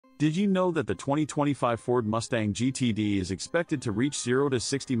Did you know that the 2025 Ford Mustang GTD is expected to reach 0 to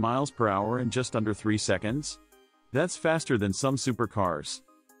 60 miles per hour in just under 3 seconds? That's faster than some supercars.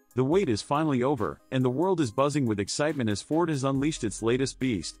 The wait is finally over, and the world is buzzing with excitement as Ford has unleashed its latest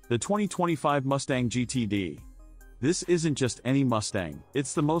beast, the 2025 Mustang GTD. This isn't just any Mustang,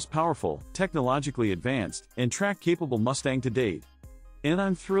 it's the most powerful, technologically advanced, and track-capable Mustang to date. And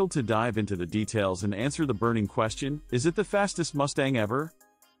I'm thrilled to dive into the details and answer the burning question, is it the fastest Mustang ever?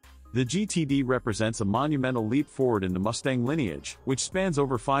 The GTD represents a monumental leap forward in the Mustang lineage, which spans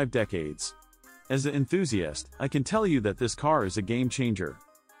over 5 decades. As an enthusiast, I can tell you that this car is a game changer.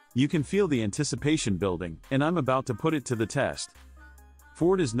 You can feel the anticipation building, and I'm about to put it to the test.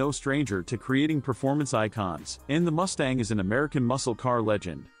 Ford is no stranger to creating performance icons, and the Mustang is an American muscle car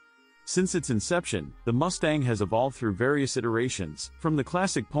legend. Since its inception, the Mustang has evolved through various iterations, from the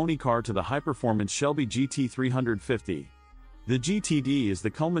classic pony car to the high-performance Shelby GT350. The GTD is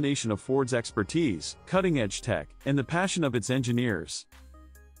the culmination of Ford's expertise, cutting-edge tech, and the passion of its engineers.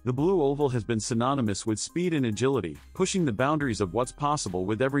 The blue oval has been synonymous with speed and agility, pushing the boundaries of what's possible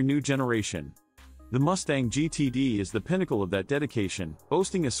with every new generation. The Mustang GTD is the pinnacle of that dedication,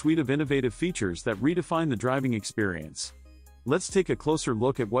 boasting a suite of innovative features that redefine the driving experience. Let's take a closer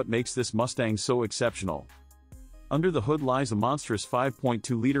look at what makes this Mustang so exceptional. Under the hood lies a monstrous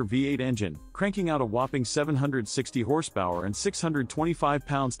 5.2-liter V8 engine, cranking out a whopping 760 horsepower and 625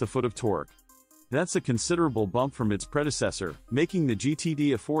 pounds-to-foot of torque. That's a considerable bump from its predecessor, making the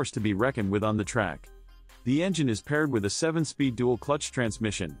GTD a force to be reckoned with on the track. The engine is paired with a 7-speed dual-clutch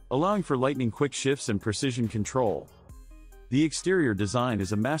transmission, allowing for lightning-quick shifts and precision control. The exterior design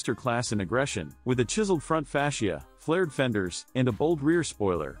is a masterclass in aggression, with a chiseled front fascia, flared fenders, and a bold rear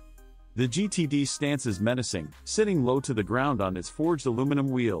spoiler. The GTD's stance is menacing, sitting low to the ground on its forged aluminum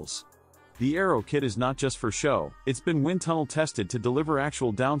wheels. The aero kit is not just for show, it's been wind tunnel tested to deliver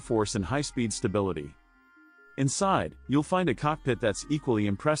actual downforce and high-speed stability. Inside, you'll find a cockpit that's equally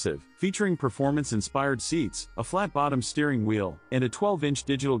impressive, featuring performance-inspired seats, a flat-bottom steering wheel, and a 12-inch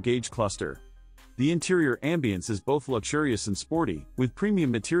digital gauge cluster. The interior ambience is both luxurious and sporty, with premium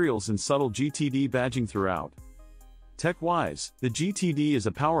materials and subtle GTD badging throughout. Tech-wise, the GTD is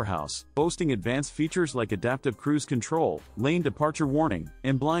a powerhouse, boasting advanced features like adaptive cruise control, lane departure warning,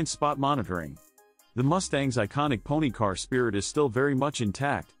 and blind spot monitoring. The Mustang's iconic pony car spirit is still very much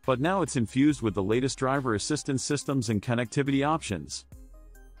intact, but now it's infused with the latest driver assistance systems and connectivity options.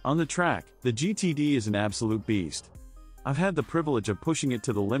 On the track, the GTD is an absolute beast. I've had the privilege of pushing it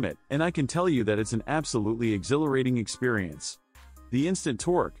to the limit, and I can tell you that it's an absolutely exhilarating experience. The instant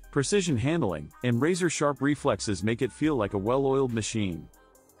torque, precision handling, and razor-sharp reflexes make it feel like a well-oiled machine.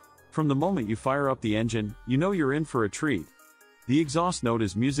 From the moment you fire up the engine, you know you're in for a treat. The exhaust note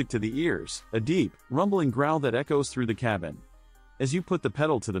is music to the ears, a deep, rumbling growl that echoes through the cabin. As you put the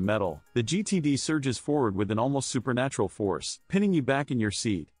pedal to the metal, the GTD surges forward with an almost supernatural force, pinning you back in your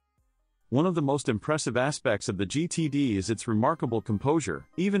seat. One of the most impressive aspects of the GTD is its remarkable composure,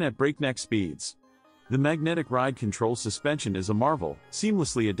 even at breakneck speeds. The magnetic ride control suspension is a marvel,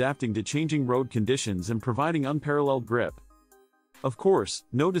 seamlessly adapting to changing road conditions and providing unparalleled grip. Of course,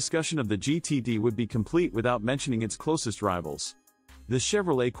 no discussion of the GTD would be complete without mentioning its closest rivals. The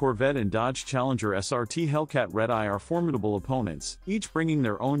Chevrolet Corvette and Dodge Challenger SRT Hellcat Red-Eye are formidable opponents, each bringing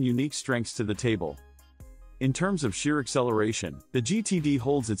their own unique strengths to the table. In terms of sheer acceleration, the GTD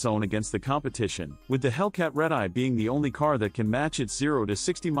holds its own against the competition, with the Hellcat Red-Eye being the only car that can match its 0 to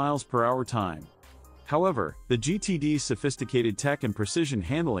 60 miles per hour time. However, the GTD's sophisticated tech and precision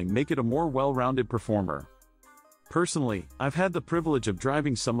handling make it a more well-rounded performer. Personally, I've had the privilege of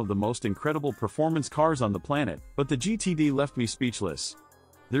driving some of the most incredible performance cars on the planet, but the GTD left me speechless.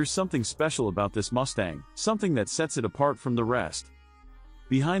 There's something special about this Mustang, something that sets it apart from the rest.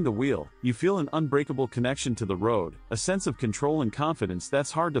 Behind the wheel, you feel an unbreakable connection to the road, a sense of control and confidence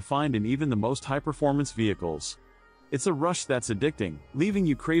that's hard to find in even the most high-performance vehicles. It's a rush that's addicting, leaving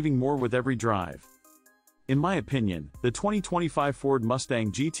you craving more with every drive. In my opinion, the 2025 Ford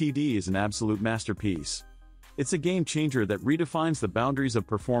Mustang GTD is an absolute masterpiece. It's a game-changer that redefines the boundaries of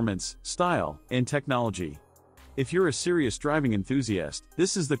performance, style, and technology. If you're a serious driving enthusiast,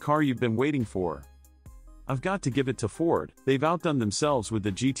 this is the car you've been waiting for. I've got to give it to Ford, they've outdone themselves with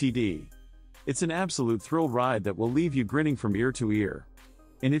the GTD. It's an absolute thrill ride that will leave you grinning from ear to ear.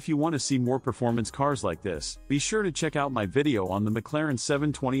 And if you want to see more performance cars like this, be sure to check out my video on the McLaren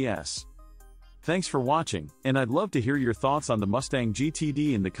 720S. Thanks for watching, and I'd love to hear your thoughts on the Mustang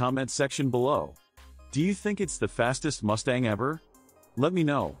GTD in the comments section below. Do you think it's the fastest Mustang ever? Let me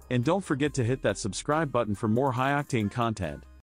know, and don't forget to hit that subscribe button for more high-octane content.